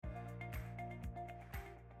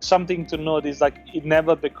Something to note is like it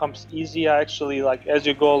never becomes easier. Actually, like as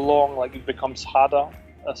you go along, like it becomes harder.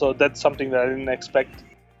 So that's something that I didn't expect.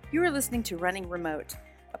 You are listening to Running Remote,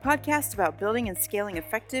 a podcast about building and scaling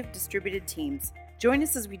effective distributed teams. Join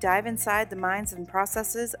us as we dive inside the minds and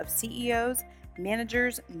processes of CEOs,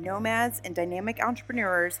 managers, nomads, and dynamic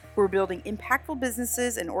entrepreneurs who are building impactful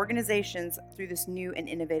businesses and organizations through this new and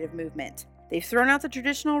innovative movement. They've thrown out the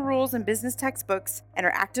traditional rules and business textbooks and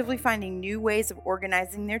are actively finding new ways of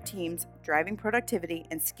organizing their teams, driving productivity,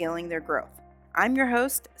 and scaling their growth. I'm your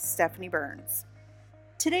host, Stephanie Burns.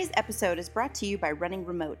 Today's episode is brought to you by Running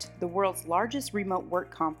Remote, the world's largest remote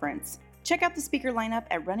work conference. Check out the speaker lineup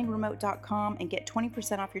at runningremote.com and get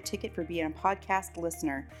 20% off your ticket for being a podcast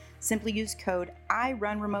listener. Simply use code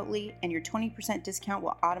IRUNREMOTELY and your 20% discount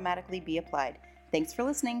will automatically be applied. Thanks for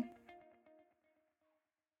listening.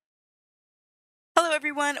 Hello,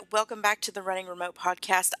 everyone. Welcome back to the Running Remote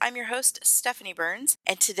podcast. I'm your host, Stephanie Burns,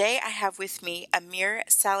 and today I have with me Amir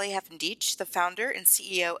Salihefendic, the founder and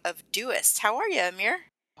CEO of Doist. How are you, Amir?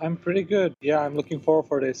 I'm pretty good. Yeah, I'm looking forward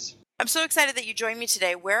for this. I'm so excited that you joined me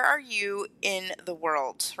today. Where are you in the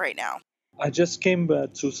world right now? I just came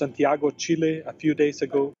to Santiago, Chile a few days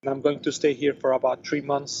ago, and I'm going to stay here for about 3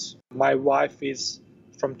 months. My wife is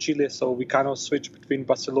from Chile, so we kind of switch between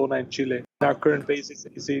Barcelona and Chile. Our current base is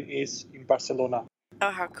in Barcelona. Oh,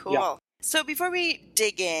 how cool. Yeah. So before we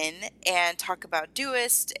dig in and talk about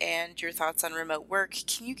Doist and your thoughts on remote work,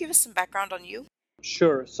 can you give us some background on you?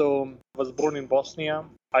 Sure. So I was born in Bosnia.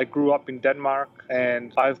 I grew up in Denmark,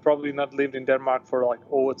 and I've probably not lived in Denmark for like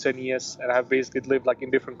over 10 years. And I've basically lived like in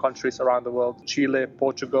different countries around the world: Chile,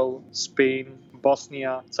 Portugal, Spain,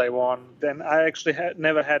 Bosnia, Taiwan. Then I actually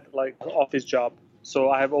never had like an office job.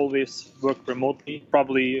 So I have always worked remotely,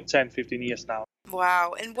 probably 10, 15 years now.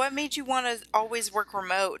 Wow. And what made you want to always work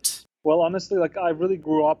remote? Well, honestly, like I really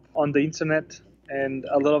grew up on the internet. And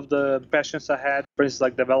a lot of the passions I had, for instance,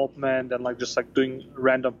 like development and like just like doing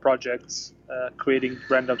random projects, creating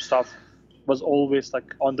random stuff, was always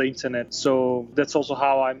like on the internet. So that's also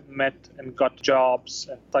how I met and got jobs.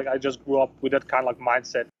 And like I just grew up with that kind of like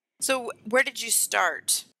mindset. So where did you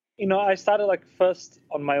start? I started like first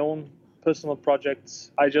on my own personal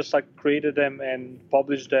projects. I just like created them and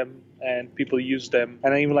published them, and people used them,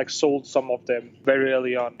 and I even like sold some of them very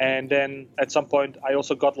early on. And then at some point I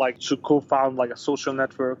also got like to co-found like a social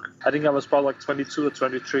network. I think I was probably like 22 or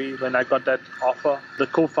 23 when I got that offer. The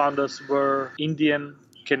co-founders were Indian,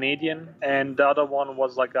 Canadian, and the other one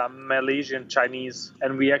was like a Malaysian Chinese,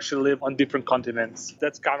 and we actually live on different continents.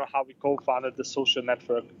 That's kind of how we co-founded the social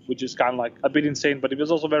network, which is kind of like a bit insane, but it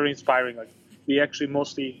was also very inspiring. Like we actually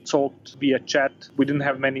mostly talked via chat. We didn't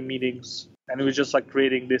have many meetings, and we were just like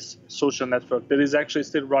creating this social network that is actually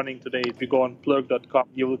still running today. If you go on plurk.com,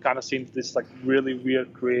 you will kind of see this like really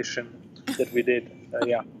weird creation that we did.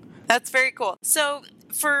 Yeah. That's very cool. So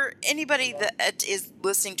for anybody that is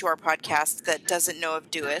listening to our podcast that doesn't know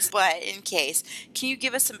of Doist, but in case, can you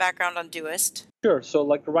give us some background on Doist? Sure. So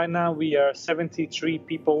like right now we are 73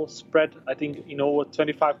 people spread, I think, in over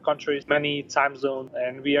 25 countries, many time zones,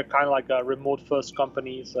 and we are kind of like a remote first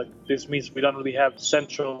company. So like this means we don't really have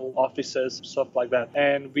central offices, stuff like that.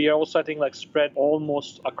 And we are also, I think, like spread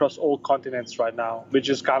almost across all continents right now, which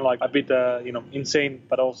is kind of like a bit, insane,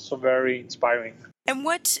 but also very inspiring. And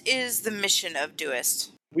what is the mission of Doist?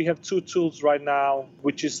 We have 2 tools right now,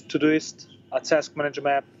 which is Doist, a task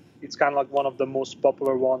management app. It's kind of like one of the most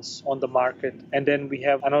popular ones on the market. And then we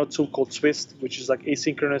have another tool called Twist, which is like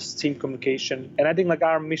asynchronous team communication. And I think like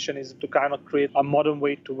our mission is to kind of create a modern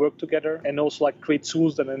way to work together, and also like create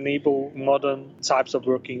tools that enable modern types of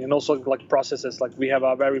working, and also like processes. Like we have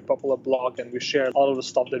a very popular blog, and we share all of the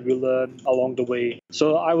stuff that we learn along the way.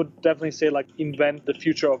 So I would definitely say like invent the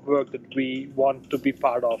future of work that we want to be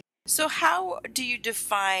part of. So how do you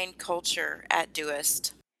define culture at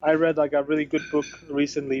Doist? I read like a really good book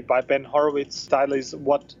recently by Ben Horowitz. The title is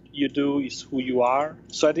What You Do Is Who You Are.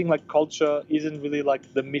 So I think like culture isn't really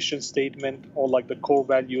like the mission statement or like the core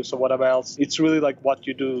values or whatever else. It's really like what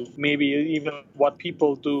you do, maybe even what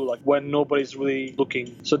people do like when nobody's really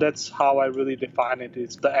looking. So that's how I really define it.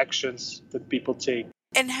 It's the actions that people take.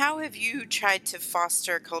 And how have you tried to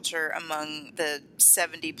foster culture among the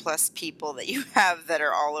 70 plus people that you have that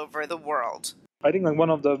are all over the world? I think like one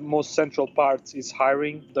of the most central parts is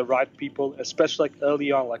hiring the right people, especially like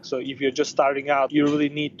early on. Like, so if you're just starting out, you really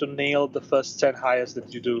need to nail the first 10 hires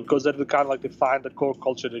that you do, because that will kind of like define the core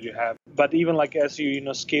culture that you have. But even like as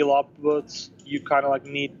you scale upwards, you kind of like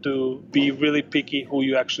need to be really picky who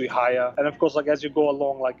you actually hire. And of course, like as you go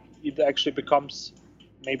along, like it actually becomes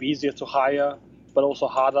maybe easier to hire but also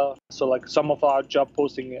harder. So like some of our job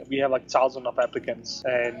posting, we have like thousands of applicants,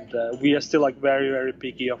 and we are still like very, very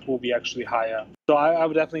picky of who we actually hire. So I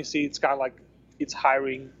would definitely see it's kind of like it's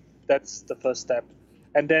hiring. That's the first step.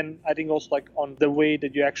 And then I think also like on the way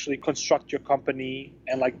that you actually construct your company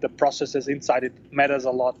and like the processes inside it matters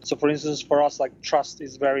a lot. So for instance, for us, like trust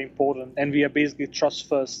is very important, and we are basically trust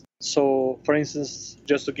first. So for instance,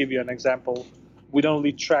 just to give you an example, we don't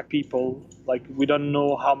really track people, like we don't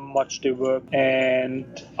know how much they work, and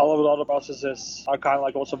a lot of the other processes are kind of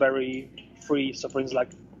like also very free. So for instance,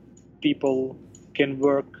 like people can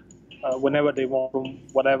work whenever they want from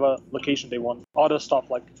whatever location they want. Other stuff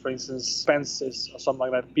like, for instance, expenses or something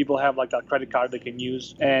like that, people have like a credit card they can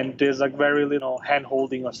use, and there's like very little hand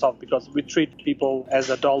holding or stuff because we treat people as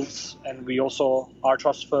adults and we also are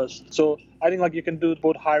trust first. So I think like you can do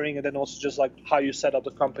both hiring and then also just like how you set up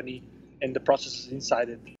the company and the processes inside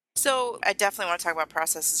it. So I definitely want to talk about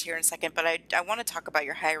processes here in a second, but I want to talk about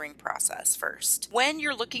your hiring process first. When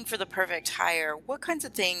you're looking for the perfect hire, what kinds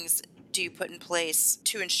of things do you put in place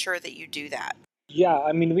to ensure that you do that? Yeah,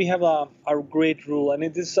 I mean, we have a great rule, and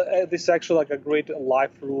it is this is actually like a great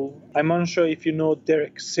life rule. I'm unsure if you know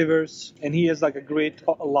Derek Sivers, and he has like a great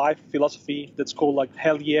life philosophy that's called like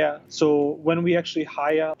hell yeah. So when we actually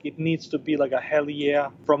hire, it needs to be like a hell yeah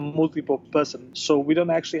from multiple persons. So we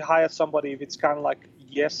don't actually hire somebody if it's kind of like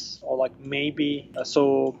yes or like maybe.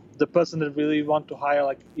 So the person that really want to hire,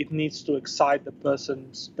 like it needs to excite the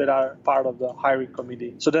persons that are part of the hiring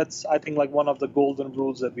committee. So that's, I think, like one of the golden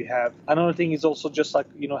rules that we have. Another thing is also just like,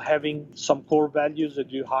 having some core values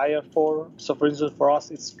that you hire for. So for instance, for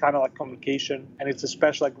us, it's kind of like communication, and it's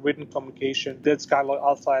especially like written communication. That's kind of like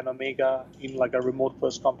alpha and omega in like a remote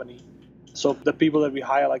first company. So the people that we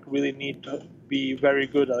hire like really need to be very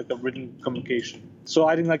good at like a written communication. So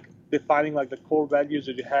I think like defining like the core values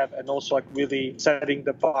that you have, and also like really setting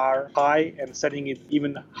the bar high and setting it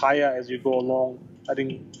even higher as you go along, I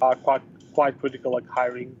think are quite critical like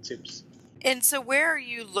hiring tips. And so where are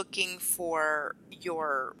you looking for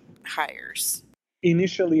your hires?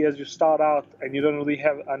 Initially, as you start out and you don't really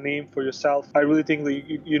have a name for yourself, I really think that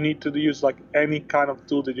you need to use like any kind of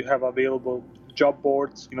tool that you have available. Job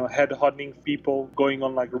boards, headhunting people, going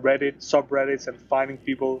on like Reddit, subreddits, and finding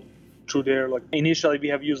people through there. Like initially we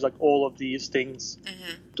have used like all of these things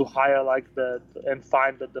to hire like and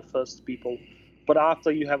find the first people. But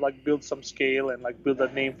after you have like built some scale and like build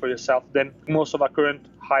a name for yourself, then most of our current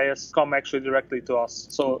hires come actually directly to us.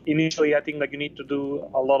 So initially I think like you need to do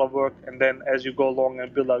a lot of work, and then as you go along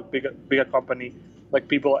and build a bigger company, like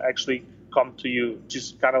people actually come to you, which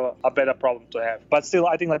is kind of a better problem to have. But still,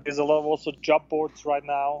 I think like there's a lot of also job boards right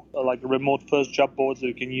now, like remote first job boards that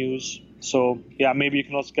you can use. So yeah, maybe you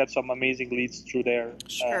can also get some amazing leads through there.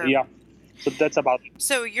 Sure. Yeah. So that's about it.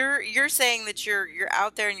 So you're saying that you're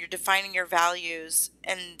out there and you're defining your values,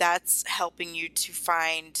 and that's helping you to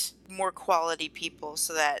find more quality people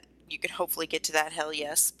so that you can hopefully get to that hell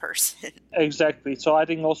yes person. Exactly. So I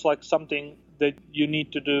think also like something that you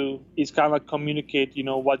need to do is kind of like communicate,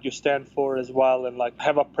 what you stand for as well, and like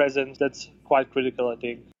have a presence. That's quite critical, I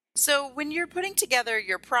think. So when you're putting together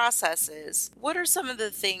your processes, what are some of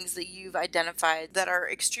the things that you've identified that are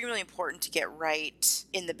extremely important to get right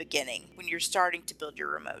in the beginning when you're starting to build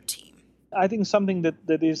your remote team? I think something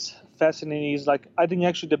that is fascinating is like, I think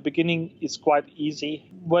actually the beginning is quite easy.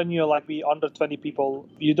 When you're like be under 20 people,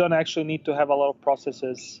 you don't actually need to have a lot of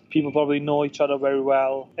processes. People probably know each other very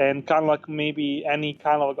well, and kind of like maybe any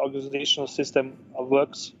kind of like organizational system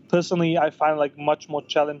works. Personally, I find like much more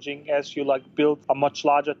challenging as you like build a much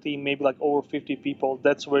larger team, maybe like over 50 people.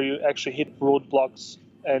 That's where you actually hit roadblocks,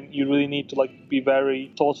 and you really need to like be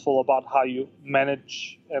very thoughtful about how you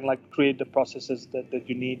manage and like create the processes that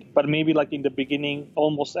you need. But maybe like in the beginning,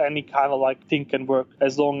 almost any kind of like thing can work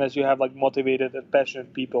as long as you have like motivated and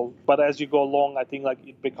passionate people. But as you go along, I think like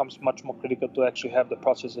it becomes much more critical to actually have the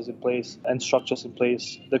processes in place and structures in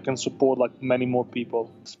place that can support like many more people,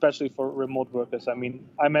 especially for remote workers. I mean,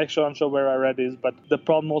 I'm actually unsure where I read this, but the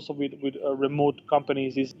problem also with remote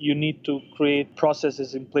companies is you need to create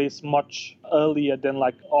processes in place much earlier than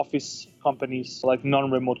like office companies, like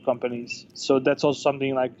non-remote companies. So that's also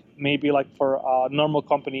something like maybe like for a normal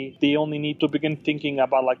company, they only need to begin thinking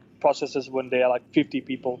about like processes when they are like 50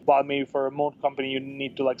 people, while maybe for a remote company, you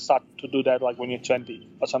need to like start to do that like when you're 20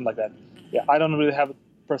 or something like that. Yeah, I don't really have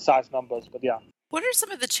precise numbers, but yeah. What are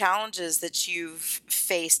some of the challenges that you've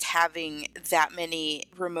faced having that many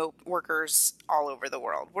remote workers all over the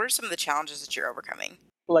world? What are some of the challenges that you're overcoming?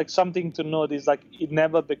 Like something to note is like it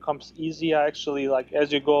never becomes easier. Actually, like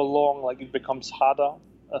as you go along, like it becomes harder.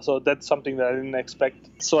 So that's something that I didn't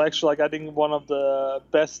expect. So actually, like I think one of the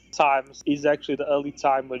best times is actually the early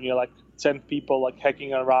time when you're like 10 people like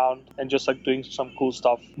hacking around and just like doing some cool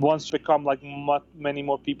stuff. Once you become like many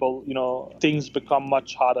more people, things become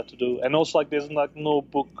much harder to do. And also like there's like no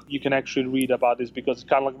book you can actually read about this because it's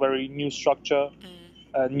kind of like very new structure,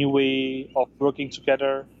 a new way of working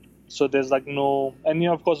together. So there's like no, and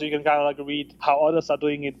of course you can kind of like read how others are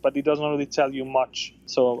doing it, but it doesn't really tell you much.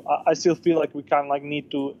 So I still feel like we kind of like need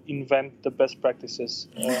to invent the best practices.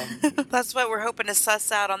 That's what we're hoping to suss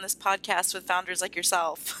out on this podcast with founders like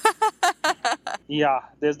yourself. Yeah,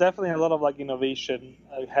 there's definitely a lot of like innovation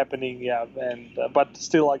happening. Yeah, and but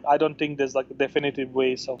still like I don't think there's like definitive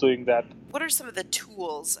ways of doing that. What are some of the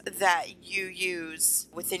tools that you use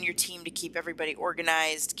within your team to keep everybody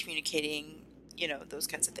organized, communicating, those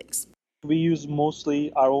kinds of things? We use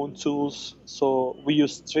mostly our own tools. So we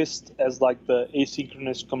use Twist as like the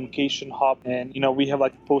asynchronous communication hub. And, we have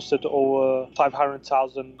like posted over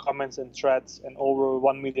 500,000 comments and threads and over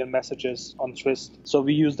 1 million messages on Twist. So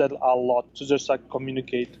we use that a lot to just like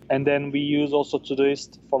communicate. And then we use also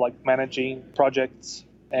Doist for like managing projects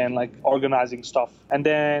and like organizing stuff. And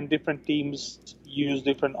then different teams use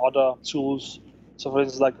different other tools. So for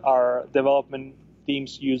instance, like our development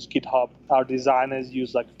teams use GitHub. Our designers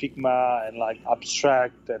use like Figma and like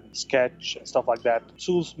Abstract and Sketch and stuff like that.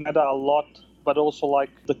 Tools matter a lot, but also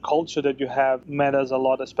like the culture that you have matters a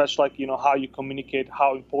lot, especially like, how you communicate,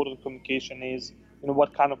 how important communication is,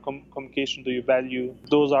 what kind of communication do you value?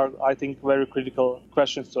 Those are, I think, very critical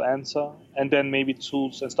questions to answer. And then maybe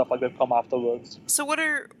tools and stuff like that come afterwards. So what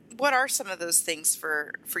are some of those things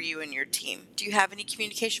for you and your team? Do you have any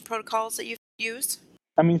communication protocols that you use?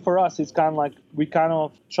 I mean, for us, it's kind of like we kind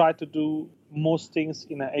of try to do most things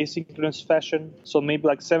in an asynchronous fashion. So maybe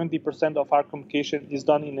like 70% of our communication is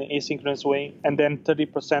done in an asynchronous way. And then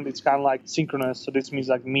 30% it's kind of like synchronous. So this means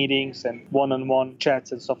like meetings and one-on-one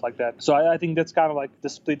chats and stuff like that. So I think that's kind of like the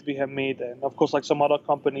split we have made. And of course, like some other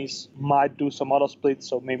companies might do some other splits.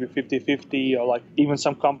 So maybe 50-50 or like even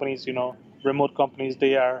some companies, remote companies,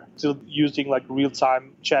 they are still using like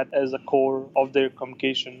real-time chat as a core of their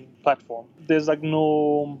communication platform. There's like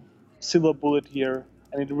no silver bullet here.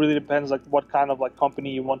 And it really depends like what kind of like company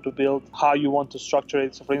you want to build, how you want to structure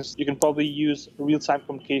it. So for instance, you can probably use real-time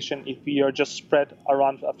communication if we are just spread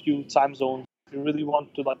around a few time zones. If you really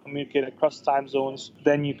want to like communicate across time zones,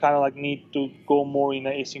 then you kind of like need to go more in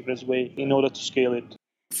an asynchronous way in order to scale it.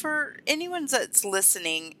 For anyone that's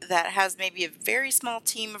listening that has maybe a very small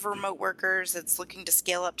team of remote workers that's looking to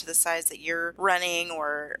scale up to the size that you're running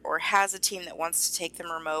or has a team that wants to take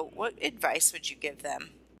them remote, what advice would you give them?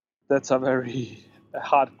 That's a very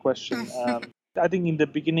hard question. I think in the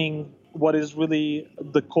beginning, what is really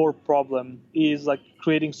the core problem is like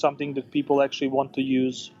creating something that people actually want to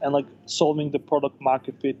use and like solving the product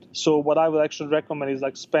market fit. So what I would actually recommend is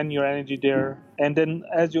like spend your energy there. And then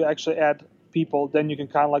as you actually add people, then you can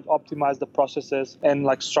kind of like optimize the processes and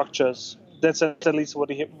like structures. That's at least what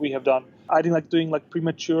we have done. I think like doing like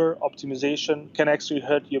premature optimization can actually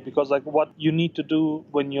hurt you because like what you need to do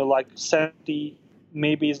when you're like 70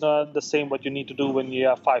 maybe is not the same what you need to do when you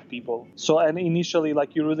have 5 people. So and initially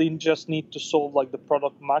like you really just need to solve like the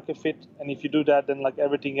product market fit, and if you do that, then like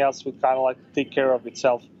everything else will kind of like take care of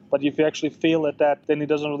itself. But if you actually fail at that, then it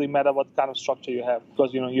doesn't really matter what kind of structure you have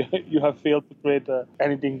because you have failed to create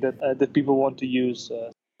anything that people want to use.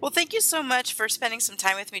 Well, thank you so much for spending some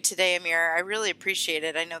time with me today, Amir. I really appreciate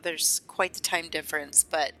it. I know there's quite the time difference,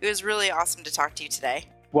 but it was really awesome to talk to you today.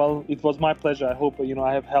 Well, it was my pleasure. I hope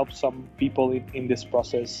I have helped some people in this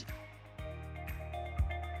process.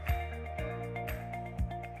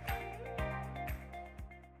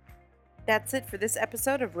 That's it for this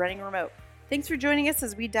episode of Running Remote. Thanks for joining us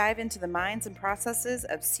as we dive into the minds and processes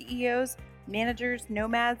of CEOs, managers,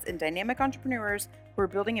 nomads, and dynamic entrepreneurs who are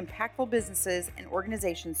building impactful businesses and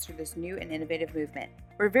organizations through this new and innovative movement.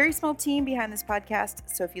 We're a very small team behind this podcast,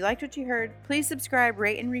 so if you liked what you heard, please subscribe,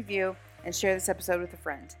 rate, and review, and share this episode with a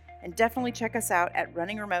friend. And definitely check us out at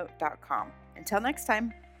runningremote.com. Until next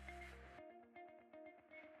time.